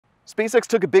SpaceX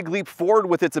took a big leap forward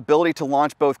with its ability to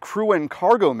launch both crew and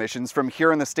cargo missions from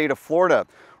here in the state of Florida.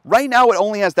 Right now, it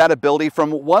only has that ability from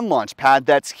one launch pad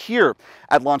that's here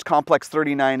at Launch Complex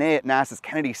 39A at NASA's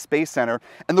Kennedy Space Center.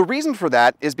 And the reason for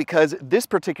that is because this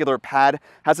particular pad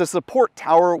has a support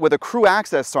tower with a crew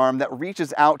access arm that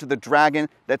reaches out to the Dragon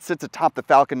that sits atop the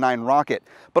Falcon 9 rocket.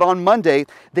 But on Monday,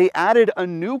 they added a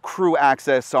new crew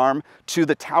access arm to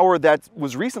the tower that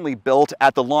was recently built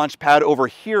at the launch pad over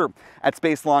here at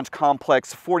Space Launch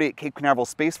Complex 40 at Cape Canaveral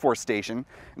Space Force Station.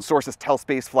 And sources tell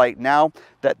Spaceflight Now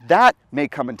that may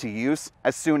come into use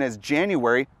as soon as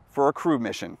January for a crew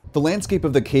mission. The landscape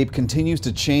of the Cape continues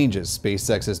to change as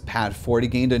SpaceX's Pad 40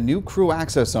 gained a new crew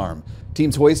access arm.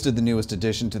 Teams hoisted the newest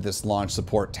addition to this launch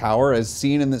support tower as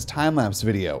seen in this time-lapse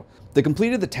video. They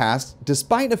completed the task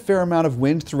despite a fair amount of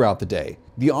wind throughout the day.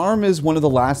 The arm is one of the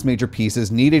last major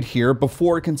pieces needed here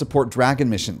before it can support Dragon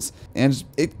missions, and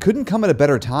it couldn't come at a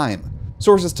better time.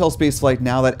 Sources tell Spaceflight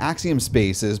Now that Axiom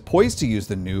Space is poised to use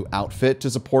the new outfit to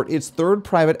support its third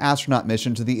private astronaut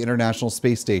mission to the International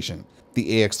Space Station.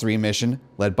 The AX-3 mission,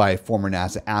 led by former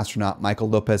NASA astronaut Michael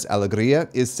Lopez Alegria,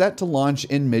 is set to launch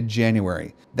in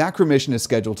mid-January. That crew mission is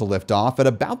scheduled to lift off at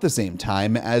about the same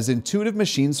time as Intuitive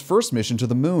Machines' first mission to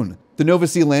the moon. The Nova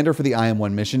C lander for the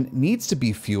IM-1 mission needs to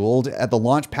be fueled at the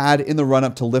launch pad in the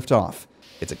run-up to liftoff.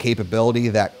 It's a capability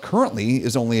that currently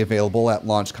is only available at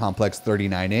Launch Complex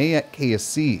 39A at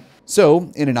KSC.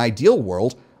 So, in an ideal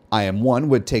world, IM-1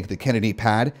 would take the Kennedy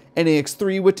pad and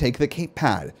AX-3 would take the Cape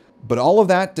pad. But all of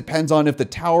that depends on if the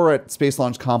tower at Space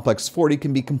Launch Complex 40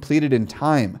 can be completed in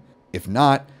time. If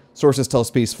not, sources tell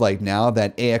Spaceflight Now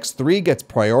that AX-3 gets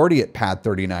priority at Pad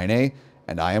 39A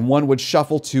and IM-1 would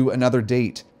shuffle to another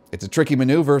date. It's a tricky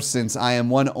maneuver since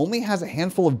IM-1 only has a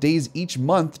handful of days each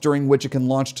month during which it can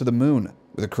launch to the moon.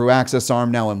 With a crew access arm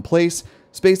now in place,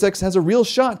 SpaceX has a real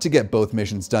shot to get both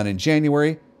missions done in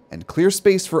January and clear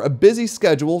space for a busy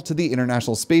schedule to the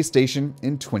International Space Station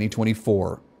in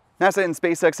 2024. NASA and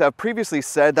SpaceX have previously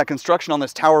said that construction on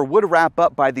this tower would wrap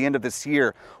up by the end of this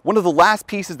year. One of the last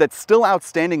pieces that's still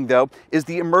outstanding, though, is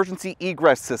the emergency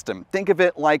egress system. Think of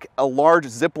it like a large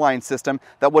zipline system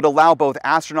that would allow both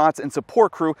astronauts and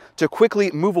support crew to quickly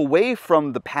move away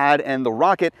from the pad and the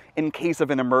rocket in case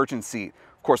of an emergency.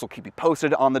 Of course, we'll keep you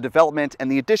posted on the development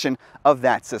and the addition of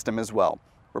that system as well.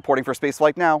 Reporting for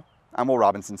Spaceflight Now, I'm Will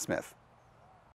Robinson Smith.